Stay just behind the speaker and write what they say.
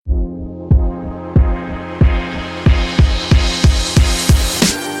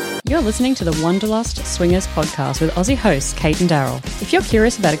You're listening to the Wanderlust Swingers podcast with Aussie hosts Kate and Daryl. If you're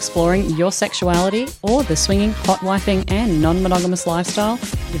curious about exploring your sexuality or the swinging, hot wifing and non-monogamous lifestyle,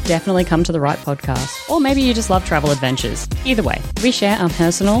 you've definitely come to the right podcast. Or maybe you just love travel adventures. Either way, we share our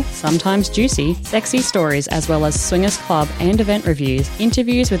personal, sometimes juicy, sexy stories as well as swingers club and event reviews,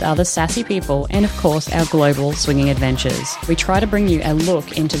 interviews with other sassy people, and of course our global swinging adventures. We try to bring you a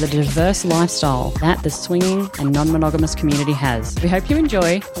look into the diverse lifestyle that the swinging and non-monogamous community has. We hope you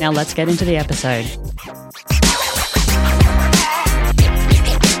enjoy. Now let's get into the episode.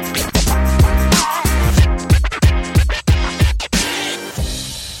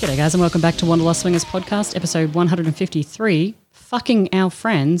 G'day guys and welcome back to Wanderlust Swingers podcast, episode 153, Fucking Our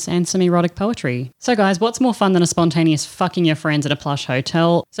Friends and Some Erotic Poetry. So guys, what's more fun than a spontaneous fucking your friends at a plush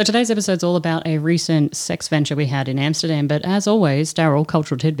hotel? So today's episode's all about a recent sex venture we had in Amsterdam, but as always, Daryl,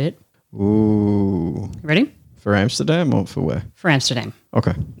 cultural tidbit. Ooh. Ready? For Amsterdam or for where? For Amsterdam.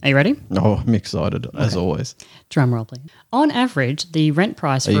 Okay. Are you ready? Oh, I'm excited, as always. Drum roll, please. On average, the rent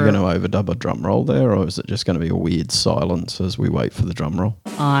price Are you going to overdub a drum roll there, or is it just going to be a weird silence as we wait for the drum roll?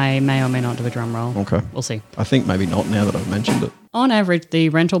 I may or may not do a drum roll. Okay. We'll see. I think maybe not now that I've mentioned it. On average, the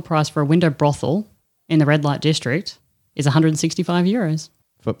rental price for a window brothel in the red light district is 165 euros.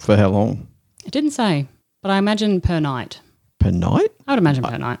 For how long? It didn't say, but I imagine per night. Per night? I would imagine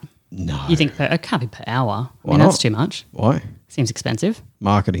per night. No. You think it can't be per hour. Why That's not? too much. Why? Seems expensive.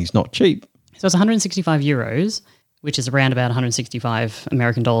 Marketing's not cheap. So it's 165 euros, which is around about 165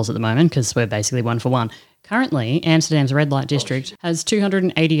 American dollars at the moment because we're basically one for one. Currently, Amsterdam's red light district has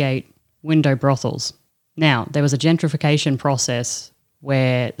 288 window brothels. Now, there was a gentrification process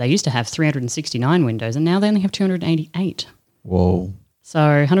where they used to have 369 windows and now they only have 288. Whoa. So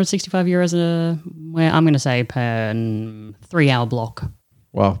 165 euros where I'm going to say per 3-hour block.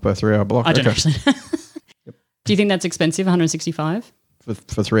 Wow, per 3-hour block. I don't know actually. Do you think that's expensive, 165? For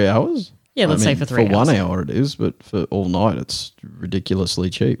 3 hours? Yeah, let's say for 3 hours. For 1 hour it is, but for all night it's ridiculously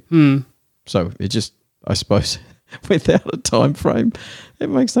cheap. So it just, I suppose, without a time frame, it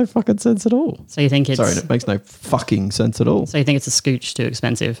makes no fucking sense at all. So you think it's... Sorry, it makes no fucking sense at all. So you think it's a scooch too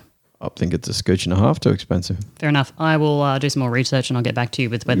expensive? I think it's a scooch and a half too expensive. Fair enough. I will do some more research and I'll get back to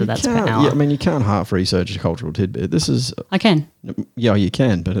you with whether that's per hour. Yeah, I mean, you can't half research a cultural tidbit. This is... I can. Yeah, you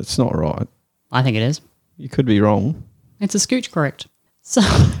can, but it's not right. I think it is. You could be wrong. It's a scooch, correct. So,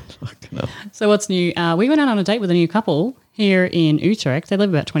 so what's new? We went out on a date with a new couple here in Utrecht. They live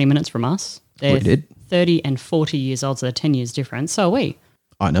about 20 minutes from us. They're We did. 30 and 40 years old, so they're 10 years different. So are we.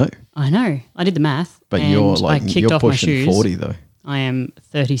 I know. I did the math. But and you're like, I kicked you're off my pushing shoes. 40 though. I am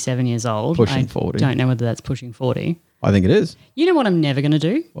 37 years old. Pushing 40. I don't know whether that's pushing 40. I think it is. You know what I'm never going to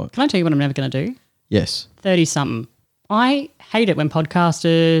do? What? Can I tell you what I'm never going to do? Yes. 30-something. I hate it when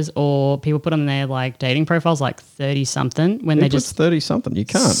podcasters or people put on their like dating profiles like 30-something when Who they puts just 30-something? You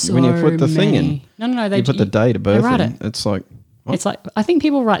can't. so when you put the thing in, many. No. you put the date of birth write in. it. It's like... What? It's like, I think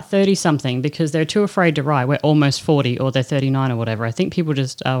people write 30-something because they're too afraid to write, we're almost 40 or they're 39 or whatever. I think people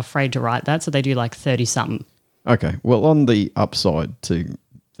just are afraid to write that, so they do like 30-something. Okay. Well, on the upside to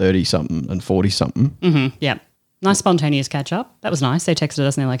 30-something and 40-something. Yeah. Nice spontaneous catch up. That was nice. They texted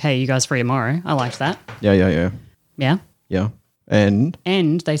us and they're like, hey, you guys free tomorrow? I liked that. Yeah. Yeah. Yeah.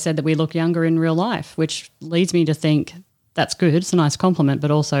 And they said that we look younger in real life, which leads me to think that's good. It's a nice compliment, but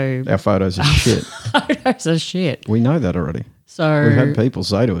also our photos are shit. photos are shit. We know that already. So We've had people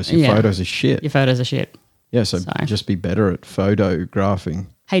say to us, your photos are shit. Your photos are shit. Yeah, so just be better at photographing.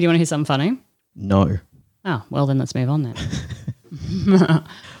 Hey, do you want to hear something funny? No. Oh, well then let's move on then.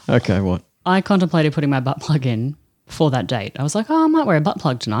 Okay, what? I contemplated putting my butt plug in for that date. I was like, oh, I might wear a butt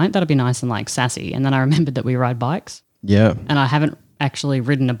plug tonight. That'd be nice and like sassy. And then I remembered that we ride bikes. Yeah. And I haven't actually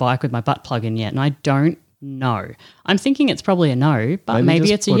ridden a bike with my butt plug in yet. And I don't know. I'm thinking it's probably a no, but maybe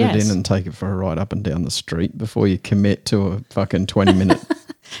just it's a put yes. it in and take it for a ride up and down the street before you commit to a fucking 20-minute.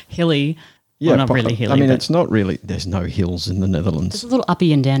 Hilly. Yeah, well, not really hilly. I mean, but it's not really. There's no hills in the Netherlands. there's a little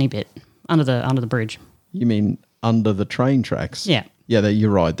uppy and downy bit under the bridge. You mean under the train tracks? Yeah. Yeah,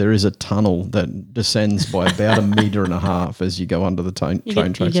 you're right. There is a tunnel that descends by about 1.5 meters as you go under the train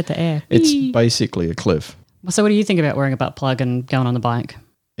tracks. You get the air. It's basically a cliff. So what do you think about wearing a butt plug and going on the bike?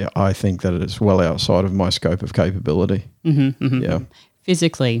 Yeah, I think that it's well outside of my scope of capability. Mm-hmm. Yeah.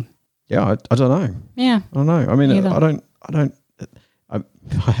 Physically. Yeah, I don't know. Yeah. I don't know. I mean, Either.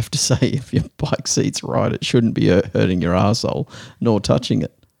 I have to say, if your bike seat's right, it shouldn't be hurting your arsehole nor touching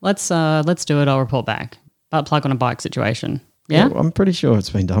it. Let's do it. I'll report back. Butt plug on a bike situation. Yeah? I'm pretty sure it's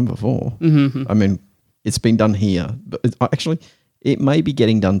been done before. Mm-hmm. I mean, it's been done here. But it may be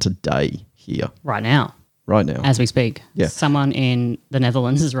getting done today here. Right now. Right now. As we speak. Yeah. Someone in the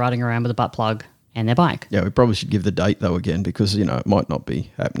Netherlands is riding around with a butt plug and their bike. Yeah, we probably should give the date though again because, it might not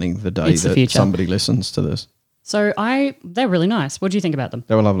be happening the day It's the that future. somebody listens to this. So they're really nice. What do you think about them?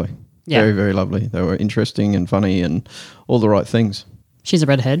 They were lovely. Yeah. Very, very lovely. They were interesting and funny and all the right things. She's a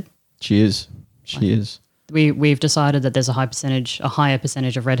redhead. She is. She is. We've decided that there's a higher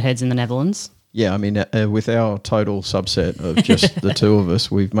percentage of redheads in the Netherlands. Yeah, I mean, with our total subset of just the two of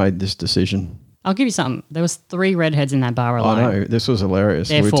us, we've made this decision. I'll give you something. There was 3 redheads in that bar alone. I know. This was hilarious.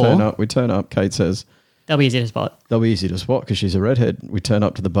 Therefore, we turn up. Kate says, they'll be easy to spot. they'll be easy to spot because she's a redhead. We turn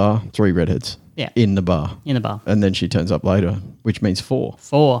up to the bar, 3 redheads. Yeah. In the bar. And then she turns up later, which means 4.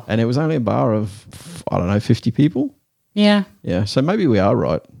 4. And it was only a bar of, 50 people. Yeah. Yeah, so maybe we are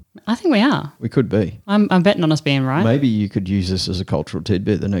right. I think we are. We could be. I'm betting on us being right. Maybe you could use this as a cultural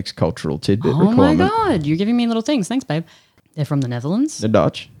tidbit, the next cultural tidbit Oh requirement. my God, you're giving me little things. Thanks, babe. They're from the Netherlands. They're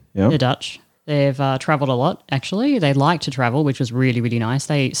Dutch. Yeah. They're Dutch. They've travelled a lot, actually. They like to travel, which was really, really nice.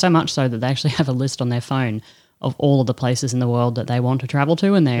 So much so that they actually have a list on their phone of all of the places in the world that they want to travel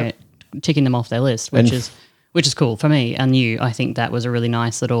to, and they're ticking them off their list, which is cool for me and you. I think that was a really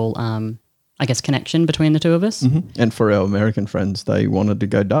nice little, connection between the two of us. Mm-hmm. And for our American friends, they wanted to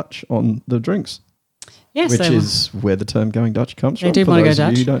go Dutch on the drinks. Yes, which is where the term going Dutch comes from. They do want to go Dutch. For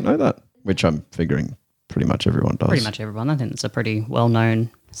those of you who don't know that, which I'm figuring pretty much everyone does. Pretty much everyone. I think it's a pretty well-known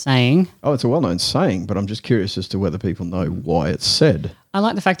saying. Oh, it's a well-known saying, but I'm just curious as to whether people know why it's said. I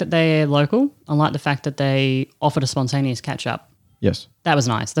like the fact that they're local. I like the fact that they offered a spontaneous catch-up. Yes. That was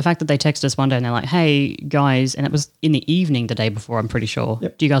nice. The fact that they texted us one day and they're like, hey, guys, and it was in the evening the day before, I'm pretty sure.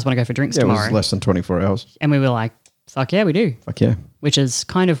 Yep. Do you guys want to go for drinks tomorrow? It was less than 24 hours. And we were like, fuck yeah, we do. Fuck yeah. Which is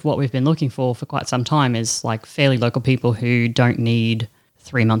kind of what we've been looking for quite some time, is like fairly local people who don't need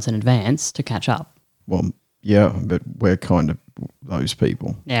 3 months in advance to catch up. Well, yeah, but we're kind of those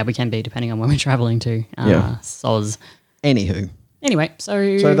people. Yeah, we can be depending on where we're travelling to. Soz. Anywho. Anyway,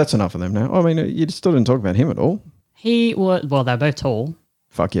 So that's enough of them now. I mean, you still didn't talk about him at all. They were both tall.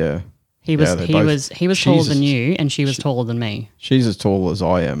 Fuck yeah. He was taller than you, and she was taller than me. She's as tall as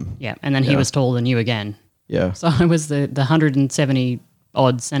I am. Yeah, and then he was taller than you again. Yeah. So I was the 170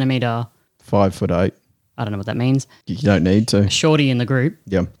 odd centimetre. 5'8". I don't know what that means. You don't need to. Shorty in the group.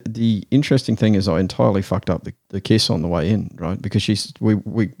 Yeah. The interesting thing is I entirely fucked up the kiss on the way in, right? Because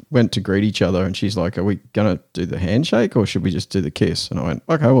we went to greet each other and she's like, are we going to do the handshake or should we just do the kiss? And I went,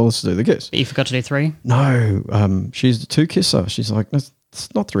 okay, well, let's do the kiss. But you forgot to do 3? No. She's the 2 kisser. She's like,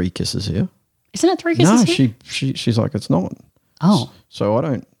 it's not 3 kisses here. Isn't it 3 kisses here? No, she's like, it's not. Oh.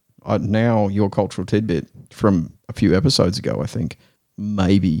 So now your cultural tidbit from a few episodes ago, I think,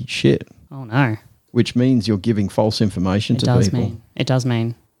 maybe shit. Oh, no. Which means you're giving false information to people. It does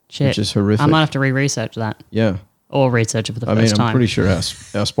mean shit. Which is horrific. I might have to re-research that. Yeah. Or research it for the first time. I'm pretty sure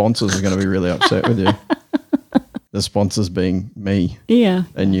our sponsors are going to be really upset with you. The sponsors being me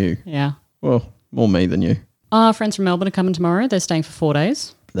and you. Yeah. Well, more me than you. Our friends from Melbourne are coming tomorrow. They're staying for 4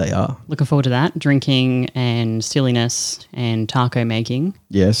 days. They are. Looking forward to that. Drinking and silliness and taco making.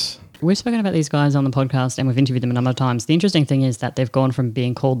 Yes. We've spoken about these guys on the podcast and we've interviewed them a number of times. The interesting thing is that they've gone from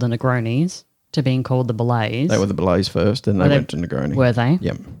being called the Negronis to being called the Belays. They were the Belays first, and they went to Negroni. Were they?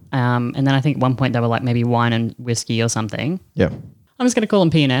 Yep. And then I think at one point they were like maybe wine and whiskey or something. Yeah. I'm just going to call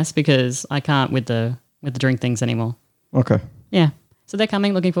them P&S because I can't with the drink things anymore. Okay. Yeah. So they're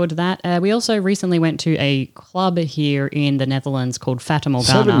coming. Looking forward to that. We also recently went to a club here in the Netherlands called Fata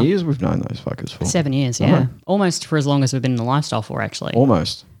Morgana. 7 years we've known those fuckers for. 7 years, yeah. Almost for as long as we've been in the lifestyle for, actually.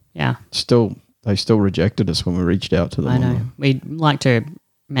 Almost. Yeah. They still rejected us when we reached out to them. I know. We'd like to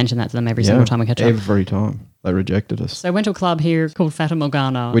mention that to them every single time we catch up. Every time. They rejected us. So I went to a club here called Fata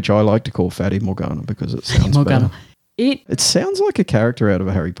Morgana. Which I like to call Fatty Morgana because it sounds better. It sounds like a character out of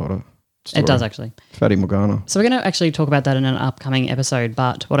a Harry Potter story. It does, actually. Fatty Morgana. So we're going to actually talk about that in an upcoming episode,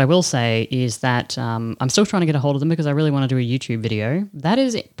 but what I will say is that I'm still trying to get a hold of them because I really want to do a YouTube video. That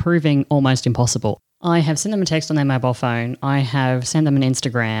is proving almost impossible. I have sent them a text on their mobile phone, I have sent them an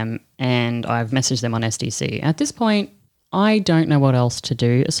Instagram, and I've messaged them on SDC. At this point, I don't know what else to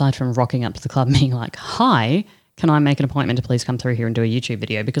do aside from rocking up to the club and being like, hi, can I make an appointment to please come through here and do a YouTube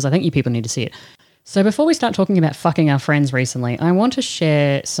video? Because I think you people need to see it. So before we start talking about fucking our friends recently, I want to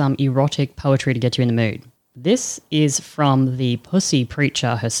share some erotic poetry to get you in the mood. This is from the pussy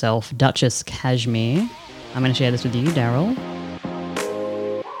preacher herself, Duchess Cashmere. I'm going to share this with you, Daryl.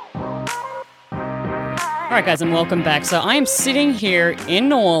 All right, guys, and welcome back. So I am sitting here in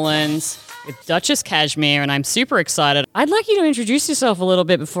New Orleans with Duchess Cashmere, and I'm super excited. I'd like you to introduce yourself a little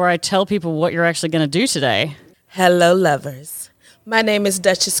bit before I tell people what you're actually going to do today. Hello, lovers. My name is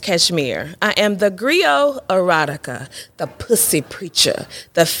Duchess Cashmere. I am the griot erotica, the pussy preacher,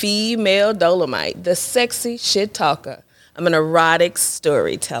 the female dolomite, the sexy shit talker. I'm an erotic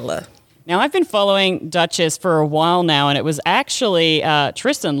storyteller. Now, I've been following Duchess for a while now, and it was actually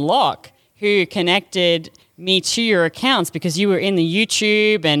Tristan Locke who connected me to your accounts because you were in the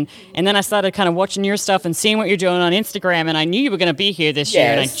YouTube, and then I started kind of watching your stuff and seeing what you're doing on Instagram, and I knew you were going to be here this year,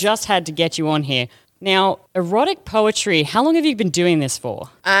 and I just had to get you on here. Now, erotic poetry, how long have you been doing this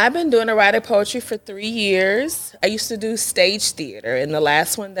for? I've been doing erotic poetry for 3 years. I used to do stage theater, and the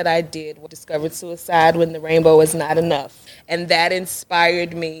last one that I did was Discovered Suicide When the Rainbow Was Not Enough. And that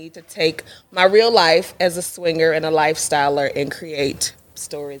inspired me to take my real life as a swinger and a lifestyler and create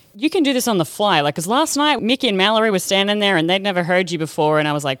stories. You can do this on the fly. Because last night, Mickey and Mallory were standing there, and they'd never heard you before, and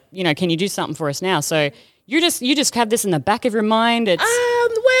I was like, can you do something for us now? So you just have this in the back of your mind.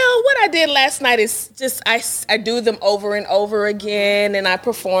 Well, what I did last night is just I do them over and over again, and I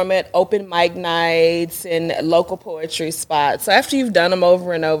perform at open mic nights and local poetry spots. So after you've done them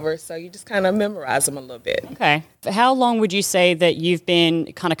over and over, so you just kind of memorize them a little bit. Okay. How long would you say that you've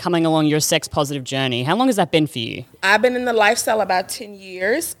been kind of coming along your sex positive journey? How long has that been for you? I've been in the lifestyle about 10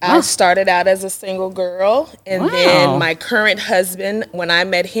 years. I started out as a single girl, and then my current husband, when I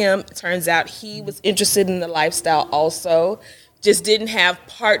met him, it turns out he was interested in the lifestyle also. Just didn't have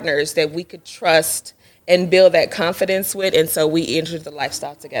partners that we could trust and build that confidence with, and so we entered the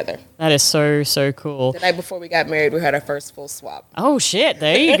lifestyle together. That is so, so cool. The night before we got married, we had our first full swap. Oh, shit.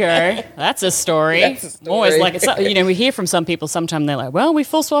 There you go. That's a story. That's a story. Always like, we hear from some people sometimes they're like, well, we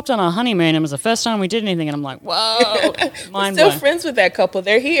full swapped on our honeymoon and it was the first time we did anything. And I'm like, whoa. We're still friends with that couple.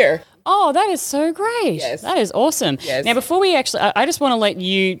 They're here. Oh, that is so great. Yes. That is awesome. Yes. Now, before we actually, I just want to let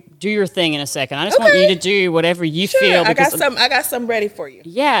you do your thing in a second. I just want you to do whatever you feel. I got some ready for you.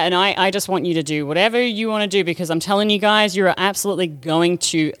 Yeah, and I just want you to do whatever you want to do because I'm telling you guys, you're absolutely going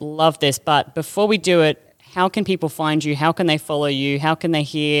to love this. But before we do it, how can people find you? How can they follow you? How can they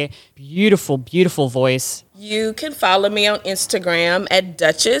hear beautiful, beautiful voice? You can follow me on Instagram at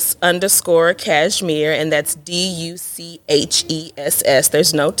Duchess_Cashmere, and that's Duchess.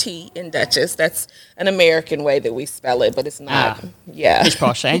 There's no T in Duchess. That's an American way that we spell it, but it's not. Yeah. Pish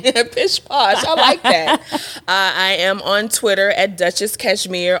posh, eh? Pish posh. I like that. I am on Twitter at Duchess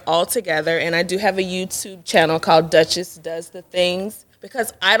Cashmere altogether, and I do have a YouTube channel called Duchess Does the Things.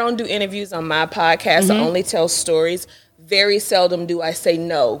 Because I don't do interviews on my podcast, I only tell stories. Very seldom do I say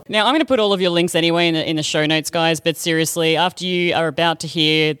no. Now, I'm going to put all of your links anyway in the show notes, guys. But seriously, after you are about to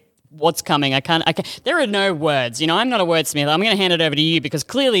hear what's coming, I can't. There are no words. I'm not a wordsmith. I'm going to hand it over to you because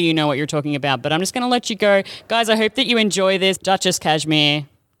clearly you know what you're talking about. But I'm just going to let you go. Guys, I hope that you enjoy this. Duchess Cashmere,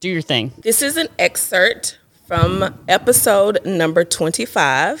 do your thing. This is an excerpt from episode number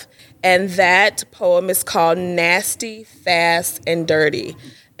 25. And that poem is called Nasty, Fast, and Dirty.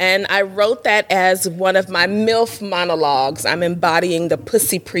 And I wrote that as one of my MILF monologues. I'm embodying the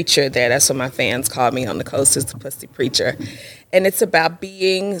pussy preacher there. That's what my fans call me on the coast, is the pussy preacher. And it's about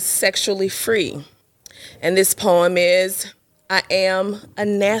being sexually free. And this poem is, I am a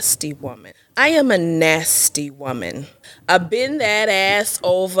nasty woman. I am a nasty woman. I bend that ass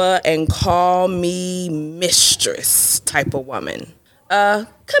over and call me mistress type of woman. Come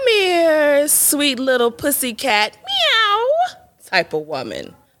here, sweet little pussycat, meow, type of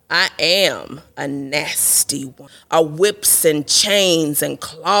woman. I am a nasty one, a whips and chains and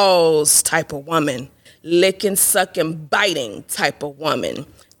claws type of woman, licking, sucking, biting type of woman,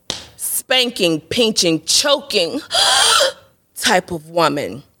 spanking, pinching, choking type of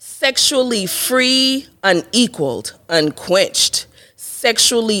woman, sexually free, unequaled, unquenched,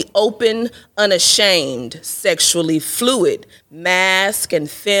 sexually open, unashamed, sexually fluid, mask and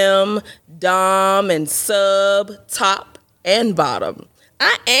femme, dom and sub, top and bottom.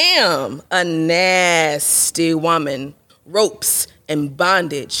 I am a nasty woman. Ropes and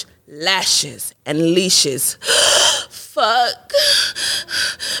bondage, lashes and leashes. Fuck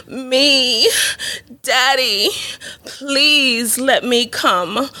me, daddy. Please let me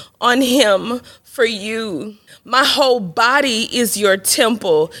come on him for you. My whole body is your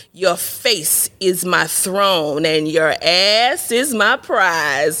temple, your face is my throne, and your ass is my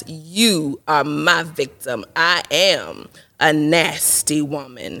prize. You are my victim. I am a nasty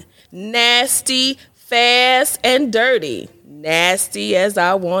woman. Nasty, fast, and dirty. Nasty as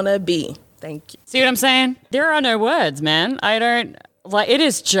I want to be. Thank you. See what I'm saying? There are no words, man. It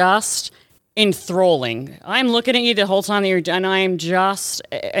is just enthralling. I'm looking at you the whole time that you're done. I am just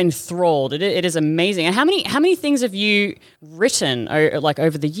enthralled. It is amazing. And how many things have you written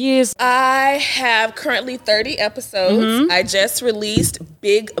over the years? I have currently 30 episodes. I just released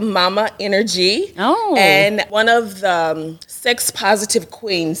Big Mama Energy. Oh. And one of the sex positive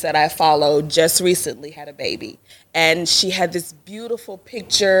queens that I follow just recently had a baby. and she had this beautiful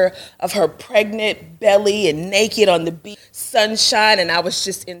picture of her pregnant belly and naked on the beach, sunshine, and I was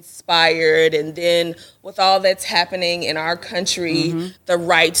just inspired. And then with all that's happening in our country, the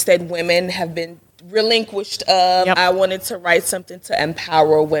rights that women have been relinquished of, I wanted to write something to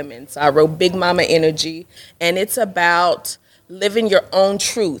empower women. So I wrote Big Mama Energy, and it's about living your own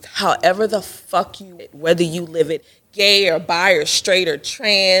truth, however the fuck you, whether you live it gay or bi or straight or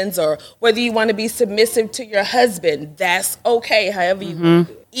trans, or whether you want to be submissive to your husband, that's okay, however you want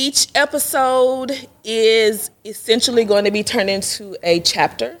to do it. Each episode is essentially going to be turned into a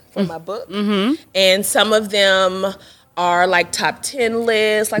chapter from my book, and some of them are like top 10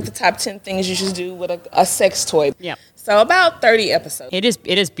 lists, like the top 10 things you should do with a sex toy. Yep. So about 30 episodes. It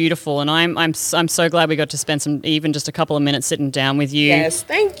is beautiful, and I'm so glad we got to spend even just a couple of minutes sitting down with you. Yes,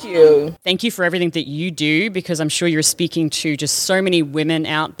 thank you. Thank you for everything that you do, because I'm sure you're speaking to just so many women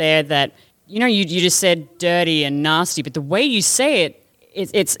out there that, you just said dirty and nasty, but the way you say it,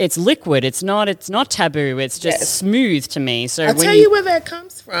 it's liquid. It's not taboo. It's just smooth to me. So I'll tell you where that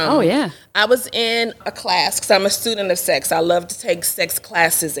comes from. Oh, yeah. I was in a class, because I'm a student of sex. I love to take sex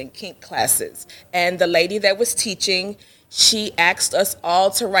classes and kink classes. And the lady that was teaching, she asked us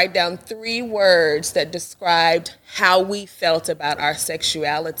all to write down 3 words that described how we felt about our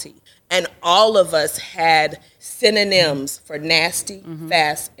sexuality. And all of us had synonyms for nasty,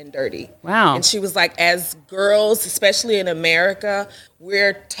 fast, and dirty. Wow. And she was like, as girls, especially in America,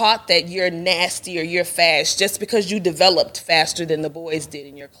 we're taught that you're nasty or you're fast just because you developed faster than the boys did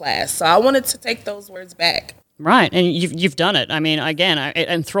in your class. So I wanted to take those words back. Right, and you've done it. I mean, again, I'm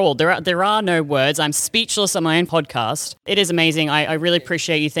enthralled. There are no words. I'm speechless on my own podcast. It is amazing. I really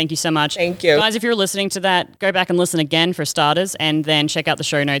appreciate you. Thank you so much. Thank you. Guys, if you're listening to that, go back and listen again for starters, and then check out the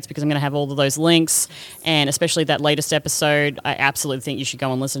show notes, because I'm going to have all of those links, and especially that latest episode. I absolutely think you should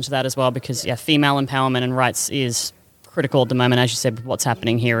go and listen to that as well, because, female empowerment and rights is critical at the moment, as you said, with what's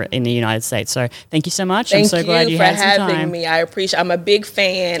happening here in the United States. So thank you so much. I'm so glad you had some time. Thank you for having me. I appreciate. I'm a big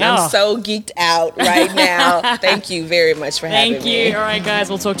fan. I'm so geeked out right now. Thank you very much for having me. Thank you. All right, guys.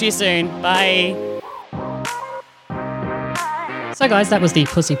 We'll talk to you soon. Bye. So, guys, that was the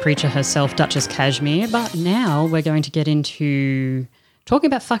pussy preacher herself, Duchess Cashmere. But now we're going to get into talking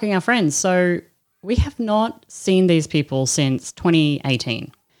about fucking our friends. So we have not seen these people since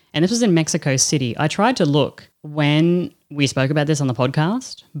 2018. And this was in Mexico City. I tried to look when we spoke about this on the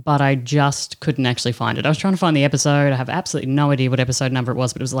podcast, but I just couldn't actually find it. I was trying to find the episode. I have absolutely no idea what episode number it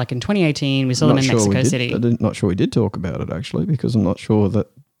was, but it was like in 2018. We saw them in Mexico City. I'm not sure we did talk about it, actually, because I'm not sure that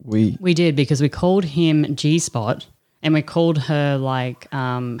we... We did, because we called him G-Spot and we called her like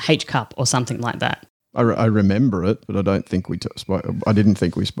H-Cup or something like that. I remember it, but I don't think we spoke. I didn't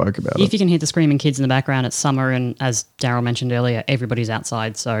think we spoke about it. If you can hear the screaming kids in the background, it's summer, and as Daryl mentioned earlier, everybody's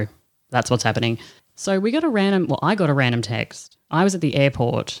outside, so that's what's happening. So I got a random text. I was at the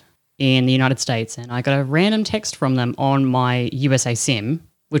airport in the United States, and I got a random text from them on my USA SIM,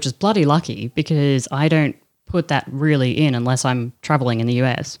 which is bloody lucky because I don't put that really in unless I'm traveling in the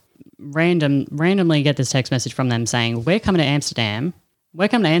US. Randomly get this text message from them saying, we're coming to Amsterdam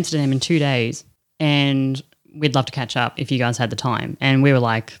in 2 days, and we'd love to catch up if you guys had the time. And we were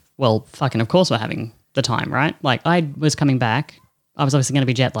like, well, fucking of course we're having the time, right? Like, I was coming back. I was obviously going to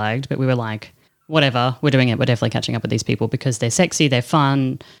be jet lagged, but we were like, whatever, we're doing it. We're definitely catching up with these people because they're sexy, they're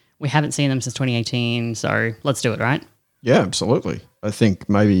fun. We haven't seen them since 2018, so let's do it, right? Yeah, absolutely. I think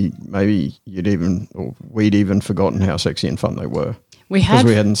maybe we'd even forgotten how sexy and fun they were. Because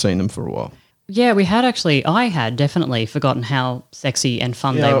we hadn't seen them for a while. Yeah, we had actually. I had definitely forgotten how sexy and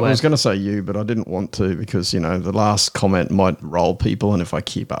fun they were. I was going to say you, but I didn't want to because, the last comment might roll people, and if I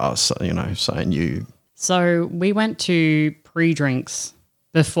keep saying you. So we went to pre-drinks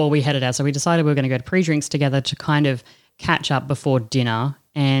before we headed out. So we decided we were going to go to pre-drinks together to kind of catch up before dinner.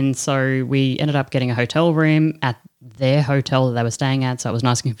 And so we ended up getting a hotel room at their hotel that they were staying at. So it was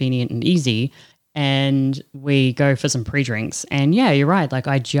nice and convenient and easy. And we go for some pre-drinks. And yeah, you're right. Like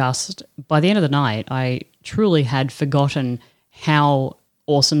by the end of the night, I truly had forgotten how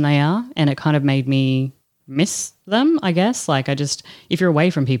awesome they are. And it kind of made me miss them, I guess. Like if you're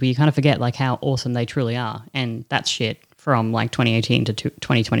away from people, you kind of forget like how awesome they truly are. And that's shit from like 2018 to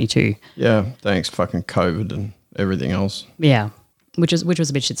 2022. Yeah, thanks fucking COVID and everything else. Yeah, which was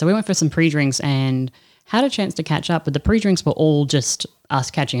a bit shit. So we went for some pre-drinks and had a chance to catch up, but the pre-drinks were all just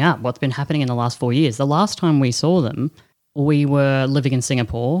us catching up, what's been happening in the last 4 years. The last time we saw them, we were living in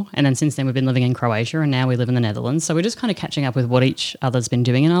Singapore, and then since then we've been living in Croatia, and now we live in the Netherlands. So we're just kind of catching up with what each other's been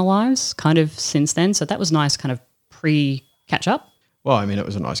doing in our lives kind of since then. So that was nice kind of pre-catch up. Well, I mean, it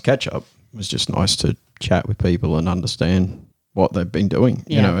was a nice catch up. It was just nice to chat with people and understand what they've been doing,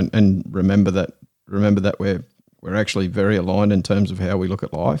 and remember that we're actually very aligned in terms of how we look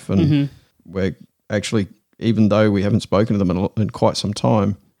at life, and we're actually, even though we haven't spoken to them in quite some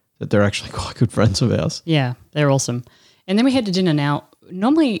time, that they're actually quite good friends of ours. Yeah, they're awesome. And then we head to dinner. Now,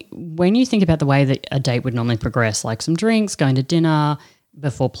 normally when you think about the way that a date would normally progress, like some drinks, going to dinner,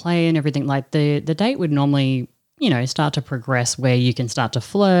 before play and everything, like the date would normally, start to progress where you can start to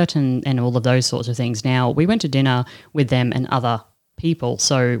flirt and all of those sorts of things. Now, we went to dinner with them and other people,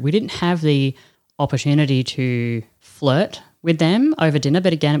 so we didn't have the opportunity to flirt with them over dinner,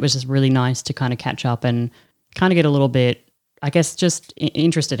 but again, it was just really nice to kind of catch up and kind of get a little bit, I guess, just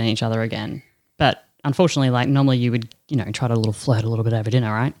interested in each other again. But unfortunately, like normally you would, try to flirt a little bit over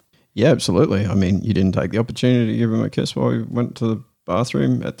dinner, right? Yeah, absolutely. I mean, you didn't take the opportunity to give him a kiss while we went to the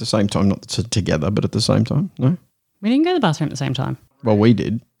bathroom at the same time, not together, but at the same time, no? We didn't go to the bathroom at the same time. Well, we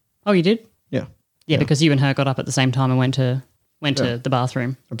did. Oh, you did? Yeah. Yeah, because you and her got up at the same time and went to the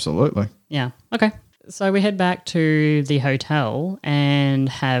bathroom. Absolutely. Yeah. Okay. So we head back to the hotel and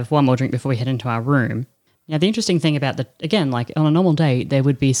have one more drink before we head into our room. Now, the interesting thing about again, like on a normal date, there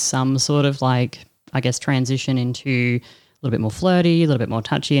would be some sort of transition into a little bit more flirty, a little bit more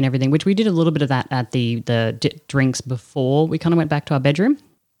touchy and everything, which we did a little bit of that at the drinks before we kind of went back to our bedroom.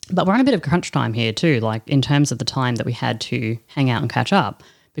 But we're on a bit of crunch time here too, like in terms of the time that we had to hang out and catch up,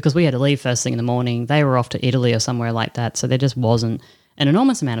 because we had to leave first thing in the morning. They were off to Italy or somewhere like that, so there just wasn't an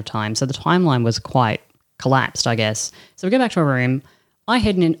enormous amount of time. So the timeline was quite collapsed, I guess. So we go back to our room. I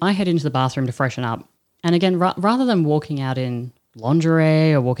head into the bathroom to freshen up. And again, rather than walking out in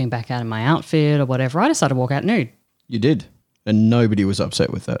lingerie or walking back out in my outfit or whatever, I decided to walk out nude. You did. And nobody was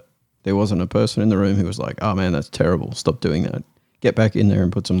upset with that. There wasn't a person in the room who was like, oh man, that's terrible. Stop doing that. Get back in there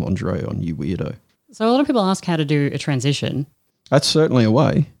and put some lingerie on, you weirdo. So a lot of people ask how to do a transition. That's certainly a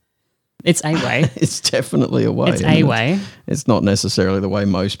way. It's a way. It's definitely a way. It's a way. It's not necessarily the way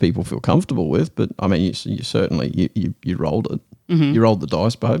most people feel comfortable with, but I mean, you certainly, you rolled it. Mm-hmm. You rolled the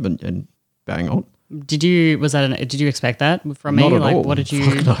dice, babe, and bang on. Did you expect that from me? Not at all. What did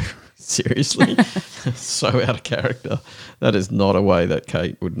you? Fuck no. Seriously. So out of character. That is not a way that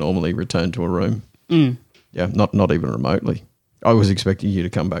Kate would normally return to a room. Mm. Yeah, not even remotely. I was expecting you to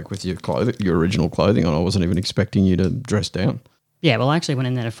come back with your original clothing on. I wasn't even expecting you to dress down. Yeah, well, I actually went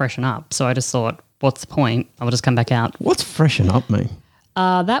in there to freshen up, so I just thought, what's the point? I will just come back out. What's freshen up mean?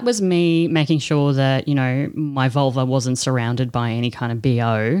 That was me making sure that, my vulva wasn't surrounded by any kind of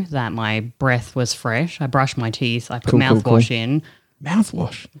BO, that my breath was fresh. I brushed my teeth. I put mouthwash in.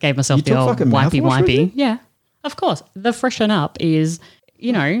 Mouthwash? Gave myself the old wipey. Yeah, of course. The freshen up is,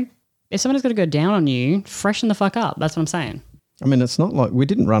 if someone's got to go down on you, freshen the fuck up. That's what I'm saying. I mean, it's not like we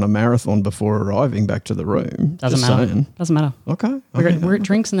didn't run a marathon before arriving back to the room. Doesn't matter. Okay. We're at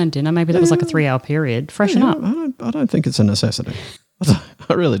drinks and then dinner. Maybe that was like a 3-hour period. Freshen up. I don't think it's a necessity.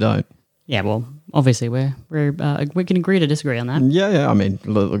 I really don't. Yeah, well, obviously we can agree to disagree on that. Yeah. I mean,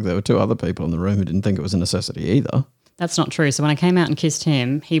 look, there were 2 other people in the room who didn't think it was a necessity either. That's not true. So when I came out and kissed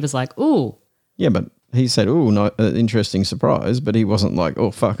him, he was like, ooh. Yeah, but he said, ooh, no, interesting surprise, but he wasn't like,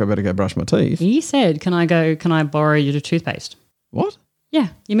 oh, fuck, I better go brush my teeth. He said, can I borrow your toothpaste? What? Yeah,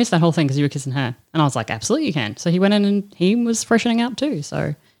 you missed that whole thing because you were kissing her. And I was like, absolutely you can. So he went in and he was freshening up too.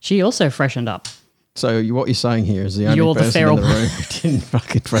 So she also freshened up. So what you're saying here is the only person in the room who didn't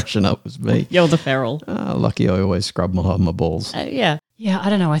fucking freshen up was me. You're the feral. Lucky I always scrub my balls. Yeah. Yeah, I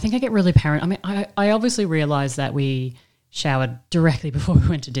don't know. I think I get really paranoid. I mean, I obviously realised that we showered directly before we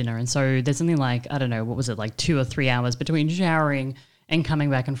went to dinner. And so there's only like, I don't know, what was it, like 2 or 3 hours between showering and coming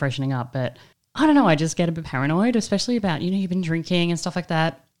back and freshening up. But I don't know, I just get a bit paranoid, especially about, you've been drinking and stuff like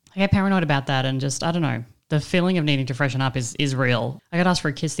that. I get paranoid about that and just, I don't know, the feeling of needing to freshen up is real. I got asked for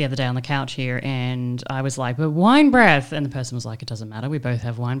a kiss the other day on the couch here and I was like, but wine breath. And the person was like, it doesn't matter, we both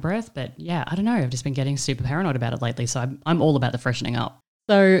have wine breath. But yeah, I don't know, I've just been getting super paranoid about it lately. So I'm all about the freshening up.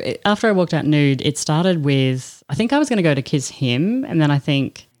 So after I walked out nude, it started with, I think I was going to go to kiss him and then I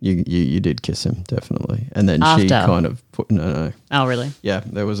think... You did kiss him, definitely. And then she kind of put, no. Oh, really? Yeah,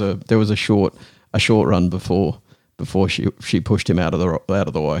 there was a short run before she pushed him out of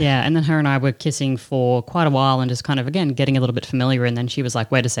the way. Yeah, and then her and I were kissing for quite a while and just kind of, again, getting a little bit familiar. And then she was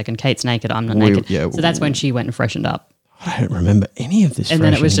like, wait a second, Kate's naked, I'm not naked. Yeah, so that's when she went and freshened up. I don't remember any of this. And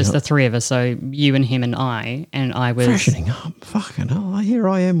then it was just the 3 of us, so you and him and I was... Freshening up, fucking hell. Here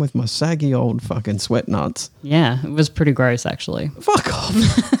I am with my saggy old fucking sweat nuts. Yeah, it was pretty gross actually. Fuck off.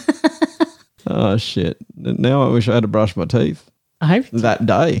 Oh, shit. Now I wish I had to brush my teeth. I hope... That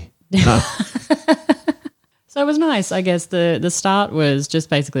day. No. So it was nice, I guess. The start was just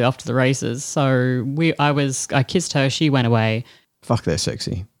basically off to the races. So I kissed her, she went away. Fuck, they're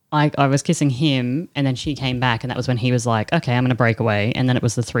sexy. I was kissing him, and then she came back, and that was when he was like, okay, I'm going to break away. And then it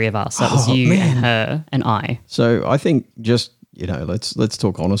was the three of us. So it was you and her and I. So I think just, let's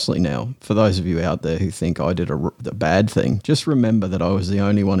talk honestly now. For those of you out there who think I did a bad thing, just remember that I was the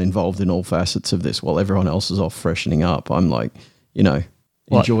only one involved in all facets of this while everyone else is off freshening up. I'm like,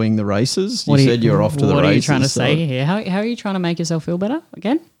 enjoying the races. You said you're off to the races. What are you trying to say here? How are you trying to make yourself feel better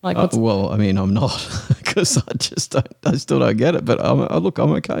again? Well, I mean, I'm not because I still don't get it. But I'm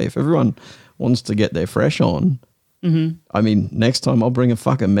okay. If everyone wants to get their fresh on, I mean, next time I'll bring a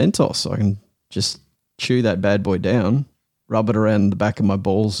fucking Mentos so I can just chew that bad boy down, rub it around the back of my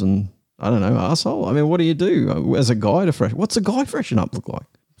balls and, I don't know, arsehole. I mean, what do you do as a guy to what's a guy freshen up look like?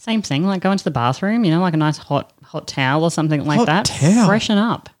 Same thing, like go into the bathroom, like a nice hot towel or something like that. Hot towel? Freshen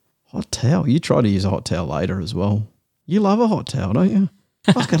up. Hot towel? You try to use a hot towel later as well. You love a hot towel, don't you?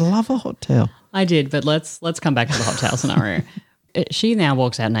 Fucking love a hot towel. I did, but let's come back to the hot towel scenario. She now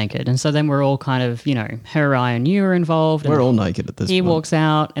walks out naked, and so then we're all kind of, her, I, and you are involved. We're all naked at this point. He walks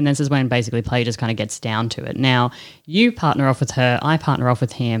out, and this is when basically play just kind of gets down to it. Now, you partner off with her, I partner off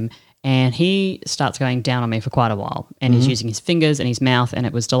with him, and he starts going down on me for quite a while, and he's using his fingers and his mouth, and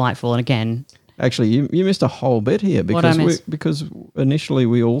it was delightful. And again, actually, you missed a whole bit here because initially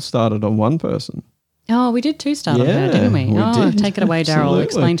we all started on one person. Oh, we did two start on her, didn't we? Did. Take it away, Daryl.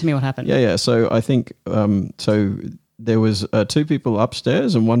 Explain to me what happened. Yeah. So I think there was two people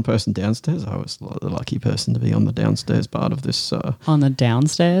upstairs and one person downstairs. I was the lucky person to be on the downstairs part of this. On the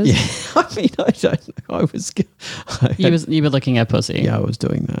downstairs? Yeah. I mean, I don't know. You were looking at pussy. Yeah, I was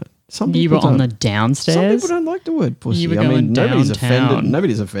doing that. You were on the downstairs? Some people don't like the word pussy. You were going downtown.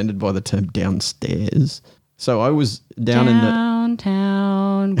 Nobody's offended by the term downstairs. So I was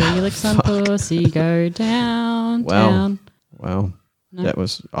downtown, where you lick some pussy, go downtown. Well, no. That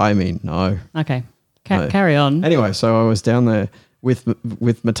was, no. Okay. Carry on. Anyway, so I was down there with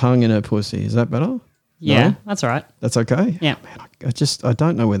my tongue in her pussy. Is that better? Yeah, no? That's all right. That's okay? Yeah. Man, I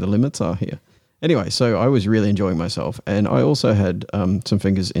don't know where the limits are here. Anyway, so I was really enjoying myself, and I also had some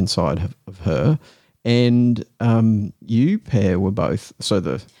fingers inside of her, and you pair were both,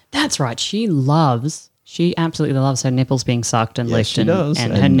 That's right. She absolutely loves her nipples being sucked and licked and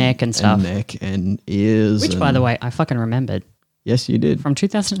her neck and stuff. And neck and ears. Which, by the way, I fucking remembered. Yes, you did. From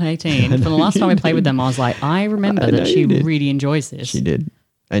 2018. From the last time we played with them, I was like, I remember that she really enjoys this. She did.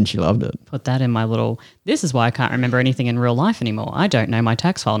 And she loved it. Put that in my this is why I can't remember anything in real life anymore. I don't know my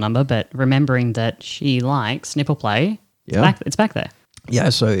tax file number, but remembering that she likes nipple play, it's back there. Yeah,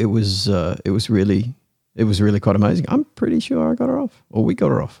 so it was really quite amazing. I'm pretty sure I got her off. Or we got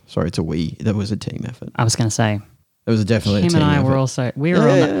her off. Sorry, it's a we. That was a team effort. I was going to say. It was definitely a team effort. Him and I were also, we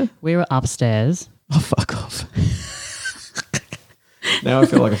were upstairs. Oh, fuck off. Now I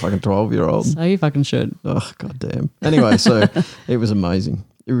feel like a fucking 12-year-old. So you fucking should. Oh, goddamn. Anyway, so it was amazing.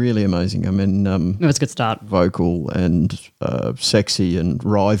 Really amazing. I mean, it was a good start. Vocal and sexy and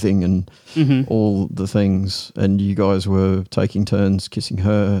writhing and all the things. And you guys were taking turns kissing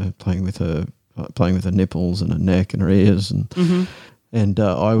her, playing with her nipples and her neck and her ears, and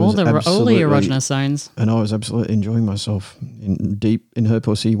I was all the erogenous zones. And I was absolutely enjoying myself deep in her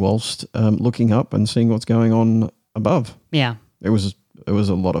pussy whilst looking up and seeing what's going on above. Yeah, it was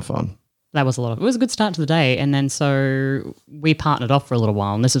a lot of fun. It was a good start to the day, and then so we partnered off for a little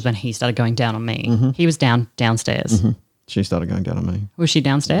while, and this is when he started going down on me. Mm-hmm. He was downstairs. Mm-hmm. She started going down on me. Was she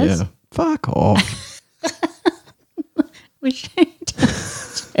downstairs? Yeah. Fuck off. Was she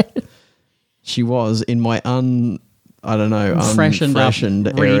downstairs? She was in my unfreshened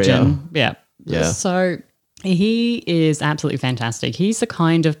area. Region. Yeah. So he is absolutely fantastic. He's the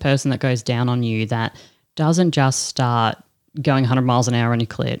kind of person that goes down on you that doesn't just start going 100 miles an hour on your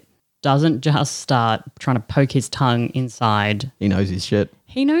clit, doesn't just start trying to poke his tongue inside. He knows his shit.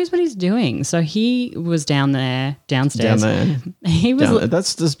 He knows what he's doing. So he was downstairs. Down there. He was.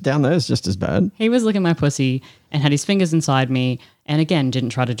 That's just down there is just as bad. He was licking my pussy and had his fingers inside me, and again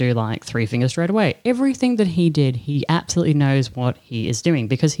didn't try to do like 3 fingers straight away. Everything that he did, he absolutely knows what he is doing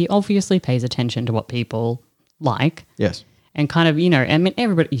because he obviously pays attention to what people like. Yes. And kind of, I mean,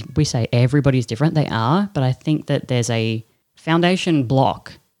 we say everybody's different. They are, but I think that there's a foundation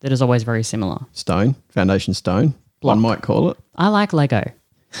block that is always very similar. Foundation stone, block. One might call it. I like Lego.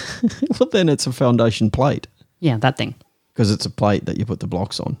 Well, then it's a foundation plate. Yeah, that thing. Because it's a plate that you put the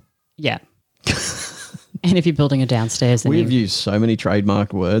blocks on. Yeah. And if you're building a downstairs, then we've used so many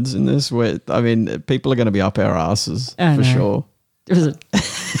trademarked words in this. Where people are going to be up our asses for sure. It was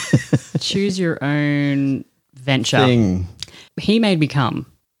a choose your own venture thing. He made me come.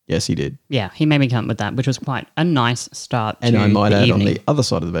 Yes, he did. Yeah, he made me come with that, which was quite a nice start. And I might add, evening. on the other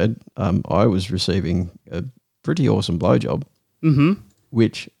side of the bed, I was receiving a pretty awesome blowjob,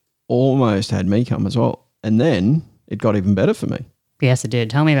 which almost had me come as well. And then it got even better for me. Yes, it did.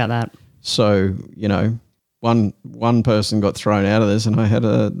 Tell me about that. So, one person got thrown out of this, and I had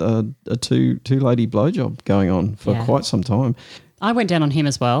a two lady blowjob going on for quite some time. I went down on him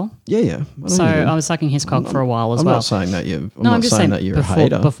as well. Yeah. So I was sucking his cock for a while as well. I'm not saying that I'm not saying that you're before, a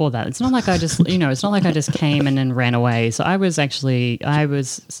hater. Before that, it's not like I just, it's not like I just came and then ran away. So I was sucking.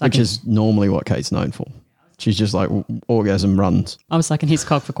 Which is normally what Kate's known for. She's just like orgasm runs. I was sucking his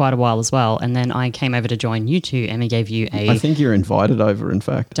cock for quite a while as well. And then I came over to join you two and we gave you I think you're invited over, in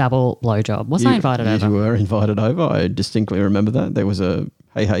fact. Double blowjob. Was I invited over? You were invited over. I distinctly remember that. There was a,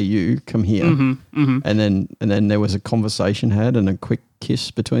 hey, you, come here. Mm-hmm. And then there was a conversation had and a quick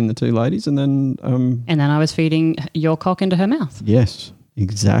kiss between the two ladies. And then I was feeding your cock into her mouth. Yes,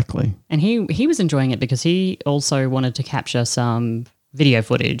 exactly. And he was enjoying it because he also wanted to capture some video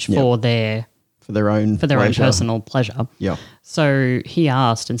footage for their own personal pleasure. Yeah. So he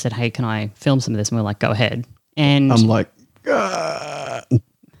asked and said, hey, can I film some of this? And we're like, go ahead. And I'm like,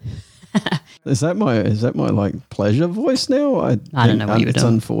 Is that my like pleasure voice now? I don't know what you were It's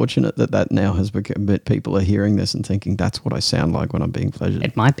doing. unfortunate that now has become, but people are hearing this and thinking that's what I sound like when I'm being pleasured.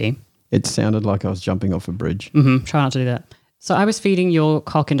 It might be. It sounded like I was jumping off a bridge. Mm-hmm. Try not to do that. So I was feeding your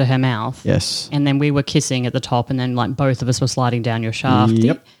cock into her mouth. Yes. And then we were kissing at the top and then like both of us were sliding down your shaft.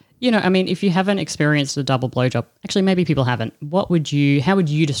 Yep. If you haven't experienced a double blowjob, actually maybe people haven't, how would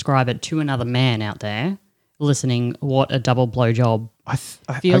you describe it to another man out there listening what a double blowjob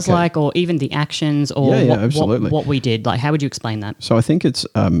feels like, or even the actions, or what we did? Like, how would you explain that? So I think it's,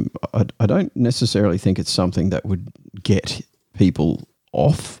 I don't necessarily think it's something that would get people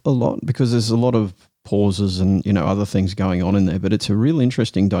off a lot because there's a lot of pauses and, other things going on in there, but it's a real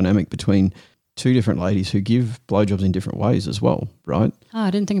interesting dynamic between two different ladies who give blowjobs in different ways as well, right? Oh,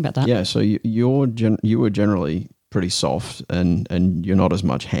 I didn't think about that. Yeah, so you were generally pretty soft and you're not as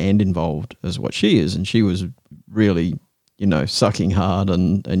much hand involved as what she is, and she was really, sucking hard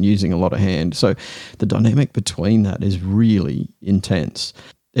and using a lot of hand. So the dynamic between that is really intense.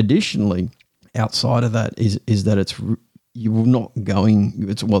 Additionally, outside of that is that you're not going.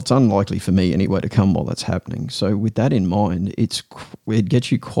 It's unlikely for me anyway to come while that's happening. So with that in mind, it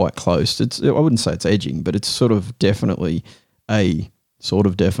gets you quite close. I wouldn't say it's edging, but it's sort of definitely. Yeah,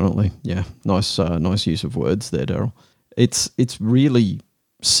 nice use of words there, Daryl. It's really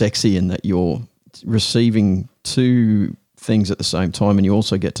sexy in that you're receiving two things at the same time, and you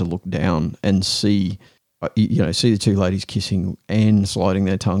also get to look down and see the two ladies kissing and sliding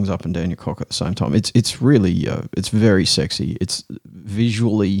their tongues up and down your cock at the same time. It's really it's very sexy. It's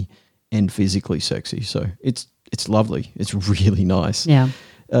visually and physically sexy. So it's lovely. It's really nice. Yeah.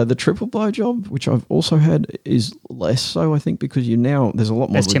 The triple blowjob, which I've also had, is less so, I think, because there's a lot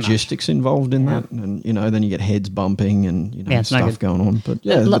more logistics involved in that, and then you get heads bumping and stuff going on. But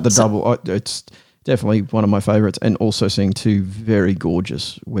the double, it's definitely one of my favorites, and also seeing two very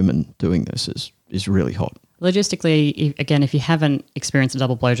gorgeous women doing this is really hot. Logistically, again, if you haven't experienced a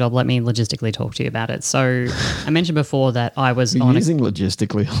double blowjob, let me logistically talk to you about it. So I mentioned before that I was using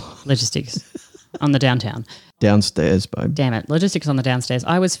logistics on the downtown. Downstairs, babe. Damn it. Logistics on the downstairs.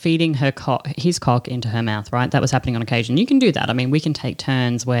 I was feeding his cock into her mouth, right? That was happening on occasion. You can do that. I mean, we can take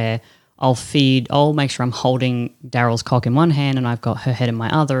turns where I'll make sure I'm holding Daryl's cock in one hand and I've got her head in my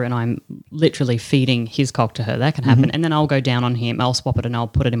other, and I'm literally feeding his cock to her. That can happen. Mm-hmm. And then I'll go down on him, I'll swap it and I'll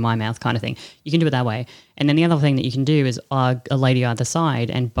put it in my mouth, kind of thing. You can do it that way. And then the other thing that you can do is a lady either side,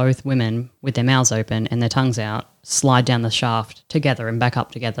 and both women with their mouths open and their tongues out slide down the shaft together and back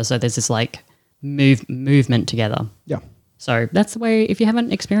up together. So there's this like movement together. Yeah. So that's the way, if you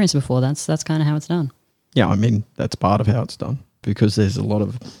haven't experienced it before, that's kind of how it's done. Yeah, I mean, that's part of how it's done, because there's a lot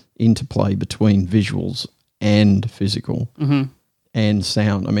of interplay between visuals and physical and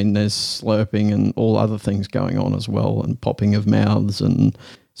sound. I mean, there's slurping and all other things going on as well, and popping of mouths, and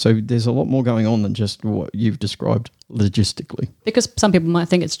so there's a lot more going on than just what you've described logistically. Because some people might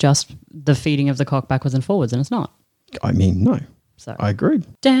think it's just the feeding of the cock backwards and forwards, and it's not. I mean, no. So I agreed.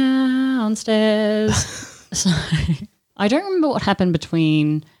 Downstairs. So I don't remember what happened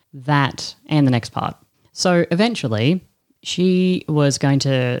between that and the next part. So eventually she was going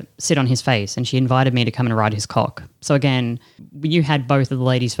to sit on his face, and she invited me to come and ride his cock. So again, you had both of the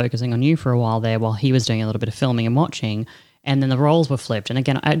ladies focusing on you for a while there while he was doing a little bit of filming and watching, and then the roles were flipped. And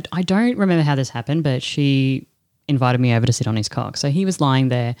again, I don't remember how this happened, but she invited me over to sit on his cock. So he was lying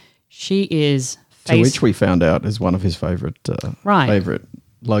there. She is... To which we found out is one of his favorite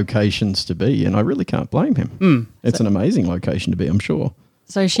locations to be, and I really can't blame him. It's an amazing location to be, I'm sure.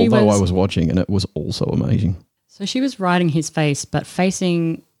 So I was watching, and it was also amazing. So she was riding his face, but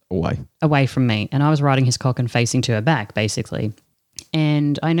facing away from me, and I was riding his cock and facing to her back, basically.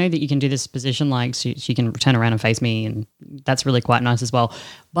 And I know that you can do this position, like she can turn around and face me, and that's really quite nice as well.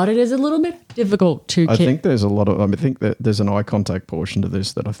 But it is a little bit difficult to I think there's a lot of, I think that there's an eye contact portion to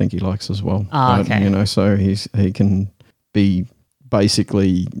this that I think he likes as well. Okay. You know, so he can be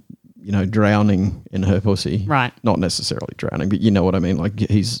basically, you know, drowning in her pussy. Right. Not necessarily drowning, but you know what I mean? Like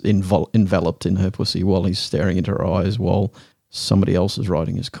he's enveloped in her pussy while he's staring into her eyes while somebody else is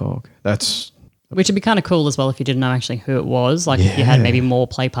riding his cock. Which would be kind of cool as well if you didn't know actually who it was. Like if you had maybe more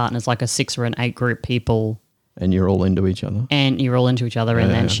play partners, like a 6 or an 8 group people. And you're all into each other. And you're all into each other,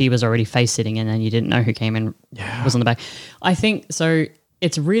 and then she was already face sitting, and then you didn't know who came and was on the back. I think so.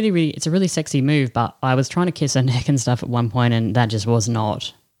 It's a really sexy move, but I was trying to kiss her neck and stuff at one point, and that just was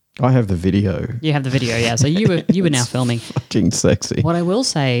not. I have the video. You have the video, yeah. So you were now filming. Fucking sexy. What I will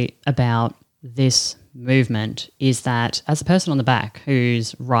say about this movement is that as a person on the back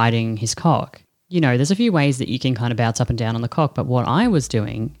who's riding his cock, you know, there's a few ways that you can kind of bounce up and down on the cock. But what I was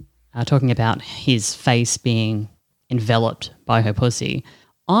doing, talking about his face being enveloped by her pussy,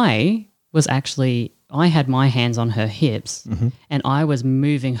 I had my hands on her hips and I was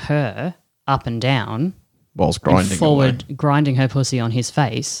moving her up and down whilst grinding forward, grinding her pussy on his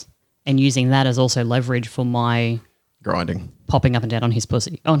face and using that as also leverage for my grinding, popping up and down on his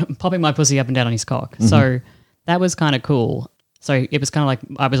pussy, popping my pussy up and down on his cock. So that was kind of cool. So it was kind of like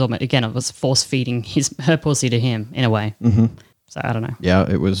I was force feeding her pussy to him in a way. So I don't know. Yeah,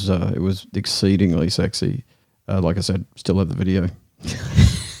 it was exceedingly sexy. Like I said, still have the video.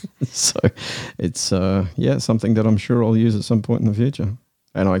 So it's something that I'm sure I'll use at some point in the future,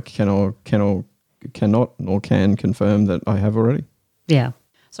 and I cannot nor can confirm that I have already. Yeah.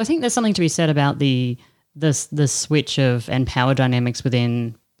 So I think there's something to be said about the switch of and power dynamics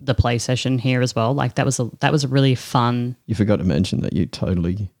within the play session here as well. Like that was a really fun. You forgot to mention that you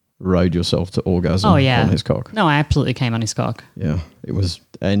totally rode yourself to orgasm on his cock. No, I absolutely came on his cock. Yeah, it was,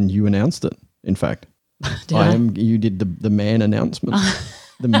 and you announced it. In fact, you did the man announcement.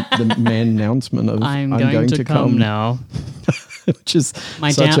 The man announcement of I'm going to come now. Which is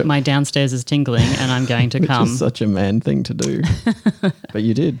my downstairs is tingling and I'm going to come. Which is such a man thing to do. But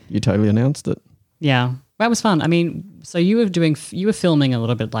you did. You totally announced it. Yeah. That was fun. I mean, so you were filming a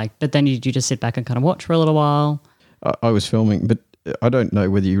little bit but then you just sit back and kind of watch for a little while? I was filming, but I don't know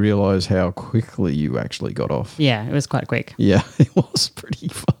whether you realise how quickly you actually got off. Yeah, it was quite quick. Yeah, it was pretty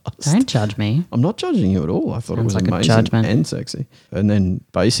fast. Don't judge me. I'm not judging you at all. I thought it was like amazing and sexy. And then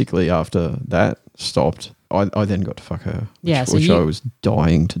basically after that stopped, I then got to fuck her, which I was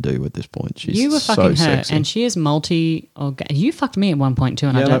dying to do at this point. You were fucking her, sexy. And she is you fucked me at one point too.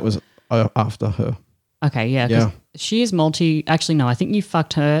 And that was after her. Okay, yeah. She is actually, no, I think you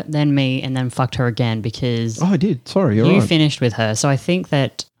fucked her, then me, and then fucked her again because... Oh, I did. Sorry, you're right. You finished with her. So I think